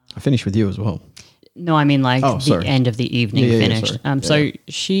that... I finished with you as well. No, I mean like the end of the evening finished. So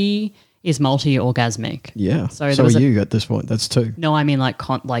she is multi-orgasmic. Yeah. So are you at this point. That's 2. No, I mean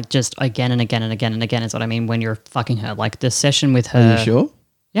like just again and again and again and again is what I mean when you're fucking her. Like the session with her... Are you sure?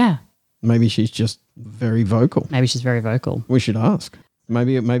 Yeah. Maybe she's just very vocal. Maybe she's very vocal. We should ask.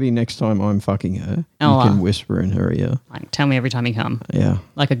 Maybe next time I'm fucking her, you can whisper in her ear. Like, tell me every time you come. Yeah.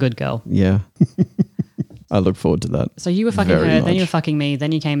 Like a good girl. Yeah. I look forward to that. So you were fucking her, then you were fucking me,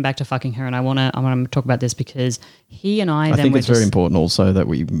 then you came back to fucking her, and I want to talk about this because he and I think it's very important also that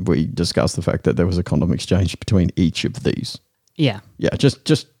we discuss the fact that there was a condom exchange between each of these. Yeah. Yeah,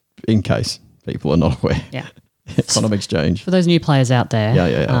 just in case people are not aware. Yeah. Condom exchange. For those new players out there.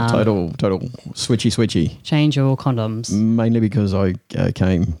 Yeah. Total switchy. Change your condoms. Mainly because I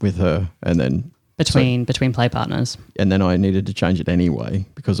came with her and then... Between play partners. And then I needed to change it anyway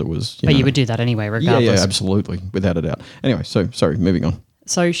because it was... You would do that anyway regardless. Yeah, absolutely. Without a doubt. Anyway, sorry, moving on.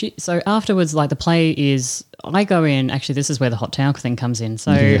 So afterwards, like the play is... I go in... Actually, this is where the hot towel thing comes in.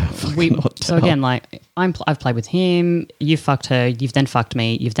 So So again, like I've played with him. You fucked her. You've then fucked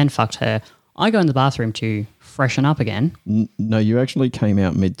me. You've then fucked her. I go in the bathroom to freshen up again. No, you actually came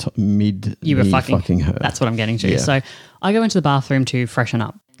out mid. You were fucking her. That's what I'm getting to. Yeah. So I go into the bathroom to freshen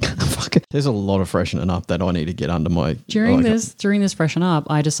up. There's a lot of freshening up that I need to get under my... During this freshen up,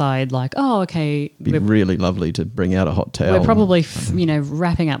 I decide like, oh, okay. It'd be really lovely to bring out a hot towel. We're probably,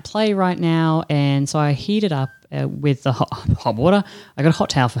 wrapping up play right now. And so I heat it up with the hot water. I got a hot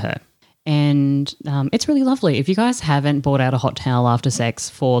towel for her. And it's really lovely. If you guys haven't bought out a hot towel after sex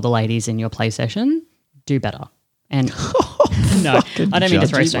for the ladies in your play session, do better. And no, I don't mean to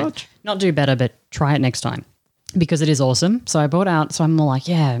throw straight. Not do better, but try it next time because it is awesome. So I bought out. So I'm more like,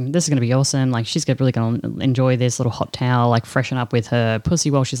 yeah, this is going to be awesome. Like she's really going to enjoy this little hot towel, like freshen up with her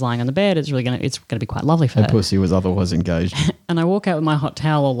pussy while she's lying on the bed. It's going to be quite lovely for her. Her pussy was otherwise engaged. And I walk out with my hot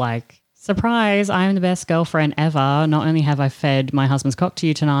towel all like surprise, I'm the best girlfriend ever. Not only have I fed my husband's cock to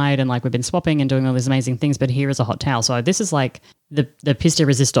you tonight and like we've been swapping and doing all these amazing things, but here is a hot towel. So this is like the pièce de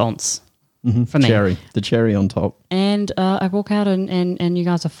résistance for me. The cherry on top. And I walk out and you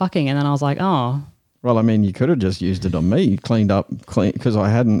guys are fucking, and then I was like, oh. Well, I mean, you could have just used it on me, clean because I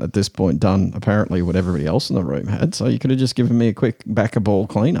hadn't at this point done apparently what everybody else in the room had. So you could have just given me a quick back of ball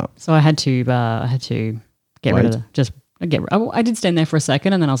cleanup. So I had to get rid of I did stand there for a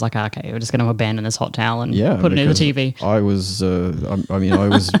second, and then I was like, okay, we're just going to abandon this hot towel and put it in the TV. I was, I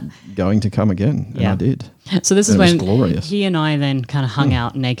was going to come again, and I did. So this is when glorious. He and I then kind of hung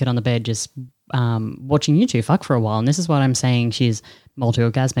out naked on the bed, just watching you two fuck for a while. And this is what I'm saying. She's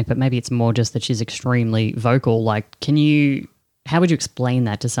multi-orgasmic, but maybe it's more just that she's extremely vocal. Like, how would you explain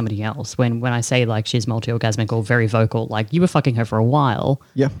that to somebody else when I say like she's multi-orgasmic or very vocal? Like you were fucking her for a while.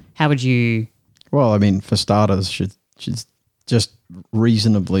 Yeah. How would you? Well, I mean, for starters, she's just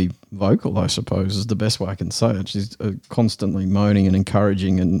reasonably vocal, I suppose, is the best way I can say it. She's constantly moaning and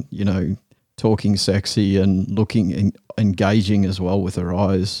encouraging and, talking sexy and looking and engaging as well with her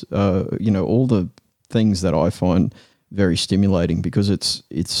eyes. All the things that I find very stimulating because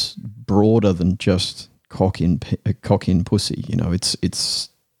it's broader than just cock in pussy. It's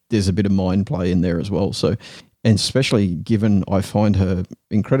there's a bit of mind play in there as well. So, and especially given I find her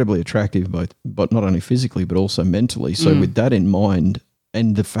incredibly attractive, but not only physically but also mentally. So with that in mind,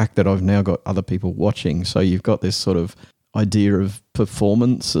 and the fact that I've now got other people watching, so you've got this sort of idea of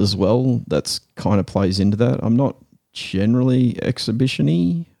performance as well that's kind of plays into that. I'm not generally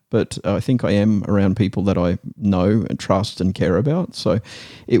exhibition-y, but I think I am around people that I know and trust and care about. So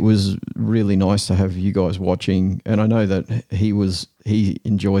it was really nice to have you guys watching, and I know that he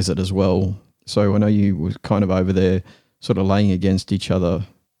enjoys it as well. So I know you were kind of over there sort of laying against each other,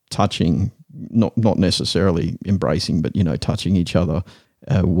 touching, not necessarily embracing, but, touching each other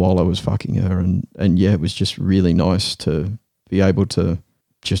while I was fucking her. And yeah, it was just really nice to be able to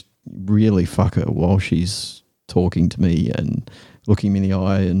just really fuck her while she's talking to me and looking me in the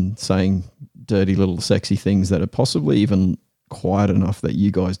eye and saying dirty little sexy things that are possibly even quiet enough that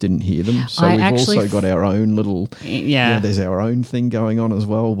you guys didn't hear them. So we've also got our own little, there's our own thing going on as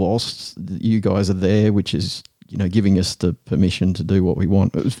well whilst you guys are there, which is, giving us the permission to do what we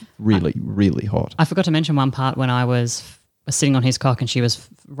want. It was really, really hot. I forgot to mention one part when I was sitting on his cock and she was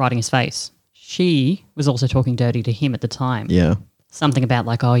riding his face. She was also talking dirty to him at the time. Yeah. Something about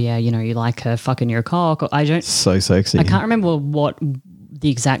like, oh yeah, you like her fucking your cock. So sexy. I can't remember what the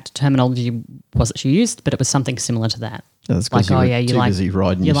exact terminology was that she used, but it was something similar to that. That's like, you like busy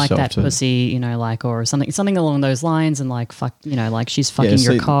riding you like that too. pussy, or something along those lines, and like fuck, like she's fucking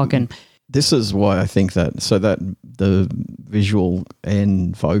your cock. And this is why I think that the visual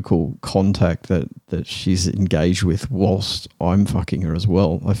and vocal contact that she's engaged with whilst I'm fucking her as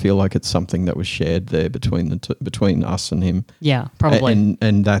well, I feel like it's something that was shared there between us and him. Yeah, probably.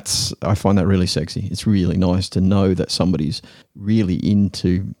 And I find that really sexy. It's really nice to know that somebody's really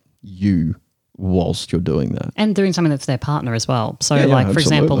into you whilst you're doing that. And doing something that's their partner as well. So for absolutely.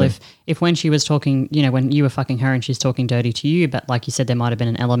 example, if when she was talking, when you were fucking her and she's talking dirty to you, but like you said, there might have been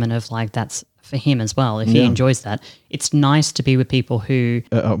an element of like that's for him as well. If he enjoys that, it's nice to be with people who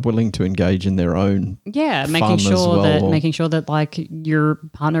are willing to engage in their own making sure that like your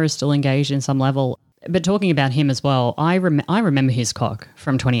partner is still engaged in some level. But talking about him as well, I remember his cock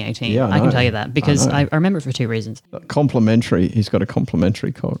from 2018. Yeah, I can tell you that because I remember it for two reasons. Complimentary. He's got a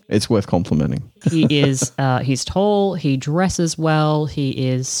complimentary cock. It's worth complimenting. He is. He's tall. He dresses well. He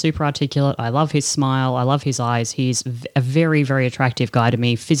is super articulate. I love his smile. I love his eyes. He's a very, very attractive guy to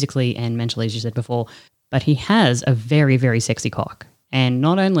me, physically and mentally, as you said before. But he has a very, very sexy cock. And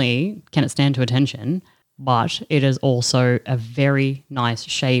not only can it stand to attention, but it is also a very nice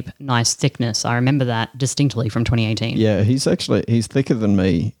shape, nice thickness. I remember that distinctly from 2018. Yeah, he's thicker than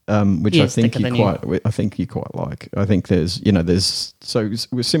me, which I think you quite like. I think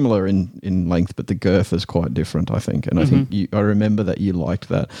we're similar in length, but the girth is quite different, I think. And I think I remember that you liked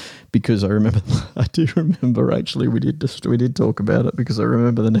that because I do remember actually we did talk about it because I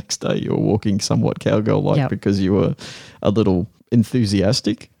remember the next day you were walking somewhat cowgirl-like because you were a little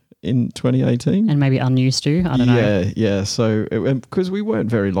enthusiastic in 2018. And maybe unused to, I don't know. Yeah. So, because we weren't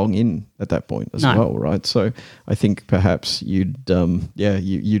very long in at that point as well, right? So I think perhaps you'd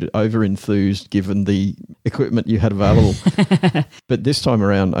over-enthused given the equipment you had available. But this time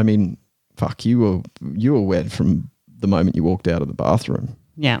around, I mean, fuck, you were wet from the moment you walked out of the bathroom.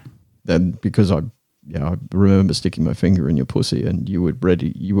 Yeah. Then because I remember sticking my finger in your pussy and you were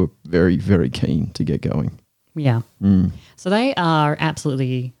ready. You were very, very keen to get going. Yeah. So they are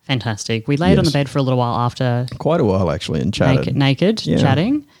absolutely fantastic. We laid on the bed for a little while after. Quite a while, actually, and chatted. Naked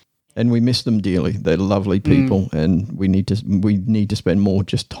chatting. And we miss them dearly. They're lovely people, and we need to spend more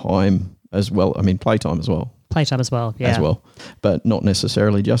just time as well. I mean, playtime as well. Playtime as well, yeah. As well, but not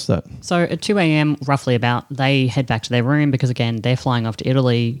necessarily just that. So at 2 a.m, roughly about, they head back to their room because, again, they're flying off to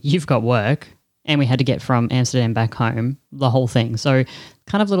Italy. You've got work. And we had to get from Amsterdam back home, the whole thing. So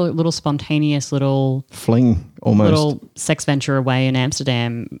kind of little spontaneous little fling, almost little sex venture away in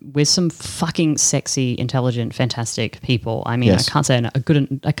Amsterdam with some fucking sexy, intelligent, fantastic people. I mean, Yes.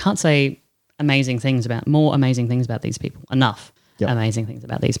 I can't say amazing things about these people enough. Yep. Amazing things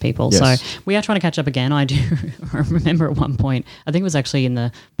about these people. Yes. So we are trying to catch up again. I do I remember at one point, I think it was actually in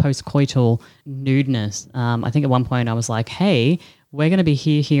the post-coital nudeness. I think at one point I was like, hey, we're going to be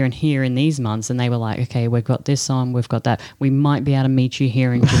here, here, and here in these months. And they were like, okay, we've got this on, we've got that. We might be able to meet you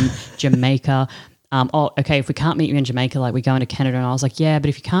here in Jamaica. Okay, if we can't meet you in Jamaica, like we're going to Canada. And I was like, yeah, but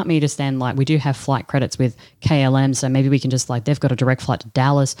if you can't meet us, then like we do have flight credits with KLM. So maybe we can just like, they've got a direct flight to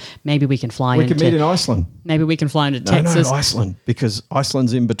Dallas. Maybe we can fly we can meet in Iceland. Maybe we can fly into Texas. No, Iceland, because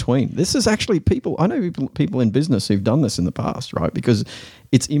Iceland's in between. This is actually I know people in business who've done this in the past, right? Because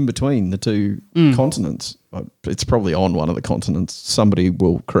it's in between the two continents. It's probably on one of the continents. Somebody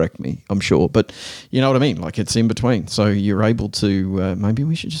will correct me, I'm sure. But you know what I mean? Like it's in between. So you're able to, maybe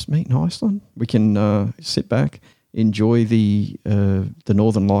we should just meet in Iceland. We can sit back, enjoy the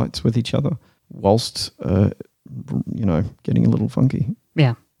Northern Lights with each other whilst, getting a little funky.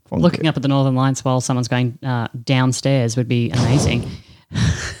 Yeah. Funky. Looking up at the Northern Lights while someone's going downstairs would be amazing.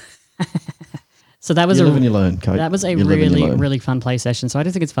 So that was you live and you learn, Kate. That was a really fun play session. So I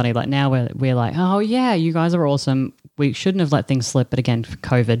just think it's funny. Like now we're like, oh yeah, you guys are awesome. We shouldn't have let things slip, but again, for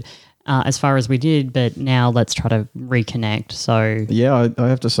COVID, as far as we did. But now let's try to reconnect. So yeah, I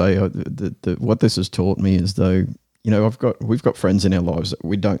have to say what this has taught me is though, we've got friends in our lives that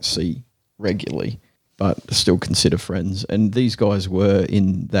we don't see regularly, but still consider friends. And these guys were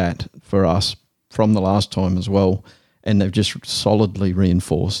in that for us from the last time as well. And they've just solidly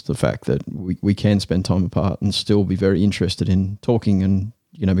reinforced the fact that we can spend time apart and still be very interested in talking and,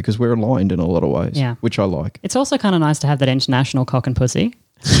 because we're aligned in a lot of ways, which I like. It's also kind of nice to have that international cock and pussy.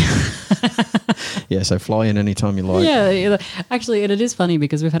 Yeah, so fly in anytime you like. Yeah, actually, and it is funny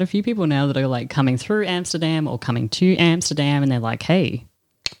because we've had a few people now that are like coming through Amsterdam or coming to Amsterdam and they're like, hey.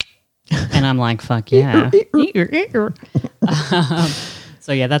 And I'm like, fuck yeah.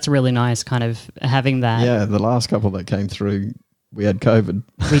 So, yeah, that's really nice kind of having that. Yeah, the last couple that came through, we had COVID.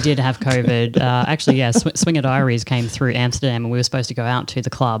 We did have COVID. Actually, yeah, Swinger Diaries came through Amsterdam and we were supposed to go out to the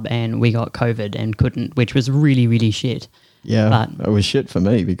club and we got COVID and couldn't, which was really, really shit. Yeah, but it was shit for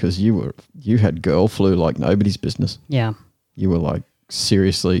me because you had girl flu like nobody's business. Yeah. You were like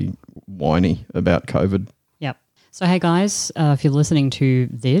seriously whiny about COVID. Yep. So, hey guys, if you're listening to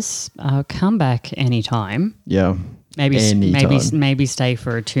this, come back anytime. Yeah. Maybe stay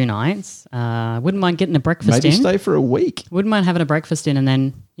for 2 nights. Wouldn't mind getting a breakfast in. Maybe stay for a week. Wouldn't mind having a breakfast in and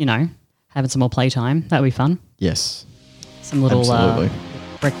then, having some more playtime. That would be fun. Yes. Some little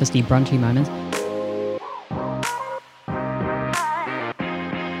breakfasty, brunchy moments.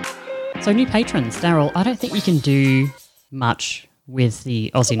 So new patrons. Daryl, I don't think you can do much with the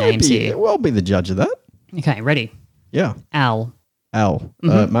Aussie names here. Well, I'll be the judge of that. Okay, ready? Yeah. Al.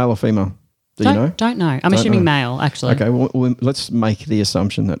 Mm-hmm. Male or female? Do you know? Don't know. I'm assuming male, actually. Okay, well, let's make the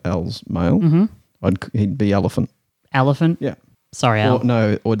assumption that Al's male. Mm-hmm. He'd be elephant. Elephant? Yeah. Sorry, Al.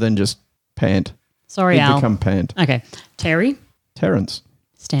 Or then just Pant. Sorry, He'd Al. become Pant. Okay. Terry? Terrence.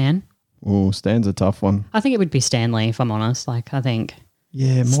 Stan? Oh, Stan's a tough one. I think it would be Stanley, if I'm honest. I think.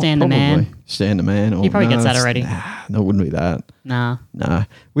 Yeah, Stan the probably. Man. Stan the Man. He probably gets that already. No, it wouldn't be that. Nah.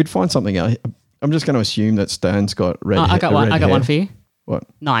 We'd find something else. I'm just going to assume that Stan's got red hair. I got one for you. What?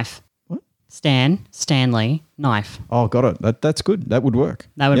 Knife. What? Stanley, Knife. Oh, got it. That's good. That would work.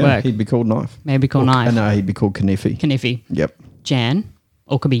 That would work. He'd be called Knife. Maybe called Knife. No, he'd be called Kniffy. Kniffy. Yep. Jan.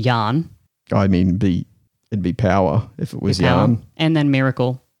 Or could be Yarn. I mean, it'd be Power if it was Yarn. And then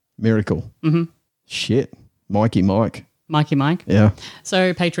Miracle. Miracle. Mm-hmm. Shit. Mikey Mike. Mikey Mike. Yeah.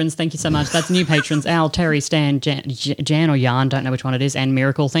 So patrons, thank you so much. That's new patrons. Al, Terry, Stan, Jan or Yarn, don't know which one it is, and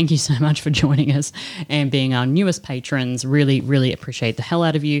Miracle. Thank you so much for joining us and being our newest patrons. Really, really appreciate the hell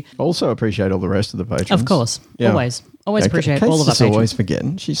out of you. Also appreciate all the rest of the patrons. Of course. Yeah. Always appreciate Kate's all of our patrons. Always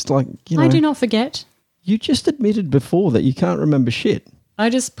forgetting. She's like, I do not forget. You just admitted before that you can't remember shit. I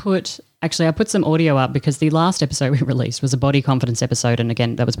put some audio up because the last episode we released was a body confidence episode. And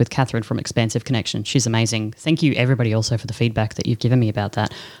again, that was with Catherine from Expansive Connection. She's amazing. Thank you, everybody, also for the feedback that you've given me about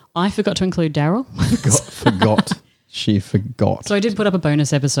that. I forgot to include Daryl. Forgot. She forgot. So I did put up a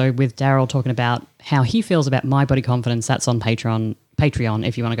bonus episode with Daryl talking about how he feels about my body confidence. That's on Patreon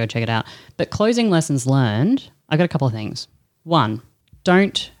if you want to go check it out. But closing lessons learned, I got a couple of things. One,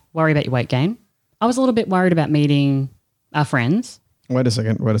 don't worry about your weight gain. I was a little bit worried about meeting our friends. Wait a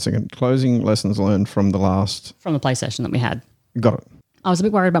second. Closing lessons learned from the play session that we had. Got it. I was a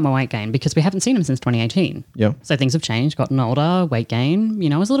bit worried about my weight gain because we haven't seen him since 2018. Yeah. So things have changed, gotten older, weight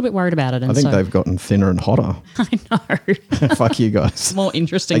gain. I was a little bit worried about it. And I think they've gotten thinner and hotter. I know. Fuck you guys. More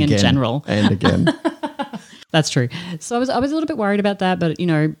interesting again, in general. And again. That's true. So I was a little bit worried about that, but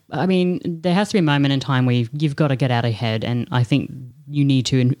there has to be a moment in time where you've got to get out ahead, and I think you need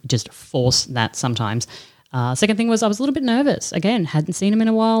to just force that sometimes. Second thing was I was a little bit nervous. Again, hadn't seen him in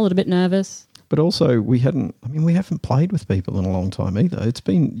a while, a little bit nervous. But also we haven't played with people in a long time either. It's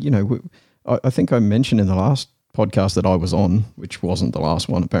been, I think I mentioned in the last podcast that I was on, which wasn't the last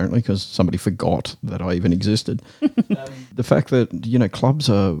one apparently because somebody forgot that I even existed. The fact that, clubs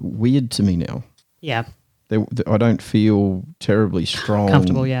are weird to me now. Yeah. I don't feel terribly strong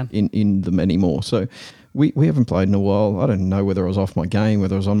comfortable, yeah. in them anymore. So we haven't played in a while. I don't know whether I was off my game,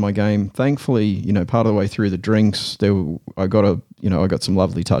 whether I was on my game. Thankfully, part of the way through the drinks, I got some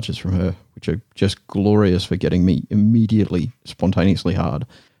lovely touches from her, which are just glorious for getting me immediately spontaneously hard.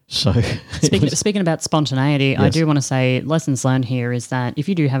 So speaking about spontaneity, yes. I do want to say lessons learned here is that if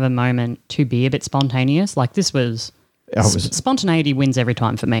you do have a moment to be a bit spontaneous, like this was spontaneity wins every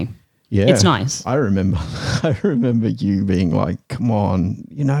time for me. Yeah, it's nice. I remember you being like, "Come on,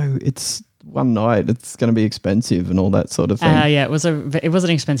 it's one night. It's going to be expensive and all that sort of thing." Yeah, it was an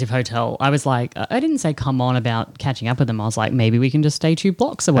expensive hotel. I was like, I didn't say come on about catching up with them. I was like, maybe we can just stay 2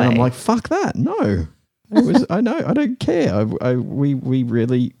 blocks away. And I'm like, fuck that, no. I know, I don't care. We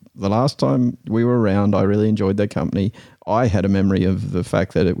really, the last time we were around, I really enjoyed their company. I had a memory of the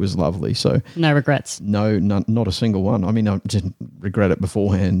fact that it was lovely. So no regrets. No, not a single one. I mean, I didn't regret it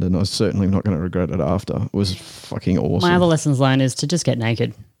beforehand, and I was certainly not going to regret it after. It was fucking awesome. My other lessons learned is to just get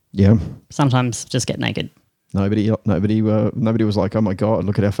naked. Yeah. Sometimes just get naked. Nobody was like, "Oh my God,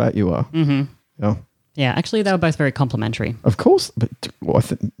 look at how fat you are." Mm-hmm. Yeah. Yeah. Actually, they were both very complimentary. Of course, but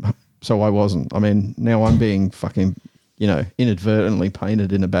so I wasn't. I mean, now I'm being fucking, inadvertently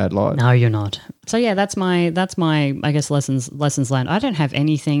painted in a bad light. No, you're not. So yeah, that's my I guess lessons learned. I don't have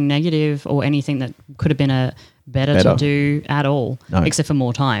anything negative or anything that could have been a better to do at all, no. Except for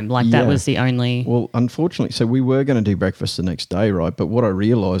more time. That was the only. Well, unfortunately, so we were going to do breakfast the next day, right? But what I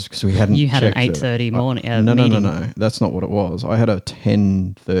realised, because we hadn't, you had an 8:30 morning. No, that's not what it was. I had a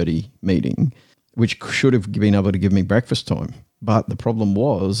 10:30 meeting, which should have been able to give me breakfast time. But the problem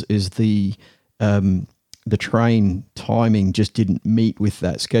is the train timing just didn't meet with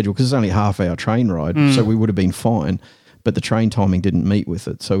that schedule because it's only a half-hour train ride, so we would have been fine. But the train timing didn't meet with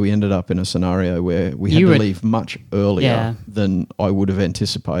it, so we ended up in a scenario where we had to leave much earlier than I would have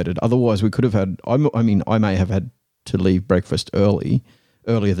anticipated. Otherwise, we could have had. I may have had to leave breakfast earlier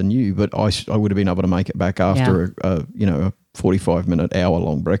than you, but I would have been able to make it back after a 45-minute,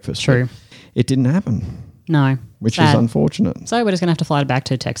 hour-long breakfast. True, but it didn't happen. No, which is unfortunate. So we're just gonna have to fly back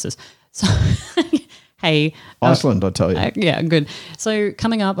to Texas. So. Hey, Iceland, I tell you. Yeah, good. So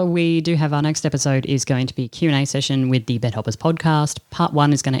coming up, we do have our next episode is going to be Q&A session with the Bed Hoppers podcast. Part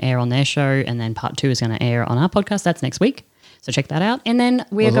 1 is going to air on their show, and then part 2 is going to air on our podcast. That's next week. So check that out. And then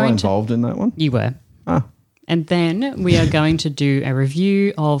we are going to... Was I involved in that one? You were. Ah. And then we are going to do a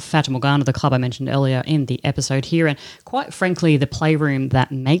review of Fata Morgana, the club I mentioned earlier in the episode here. And quite frankly, the playroom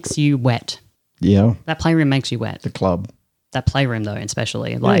that makes you wet. Yeah. That playroom makes you wet. The club. That playroom though,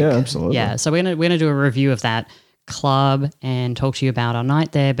 especially. Yeah, absolutely. Yeah, so we're gonna do a review of that club and talk to you about our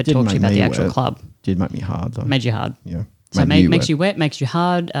night there, but talk to you about the actual club. Did make me hard though. Made you hard. Yeah. So makes you wet, makes you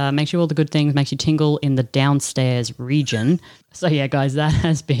hard, makes you all the good things, makes you tingle in the downstairs region. So yeah, guys, that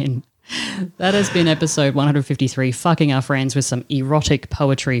has been episode 153, fucking our friends with some erotic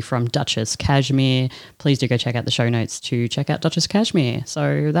poetry from Duchess Cashmere. Please do go check out the show notes to check out Duchess Cashmere.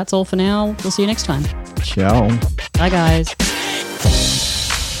 So that's all for now. We'll see you next time. Ciao. Bye, guys.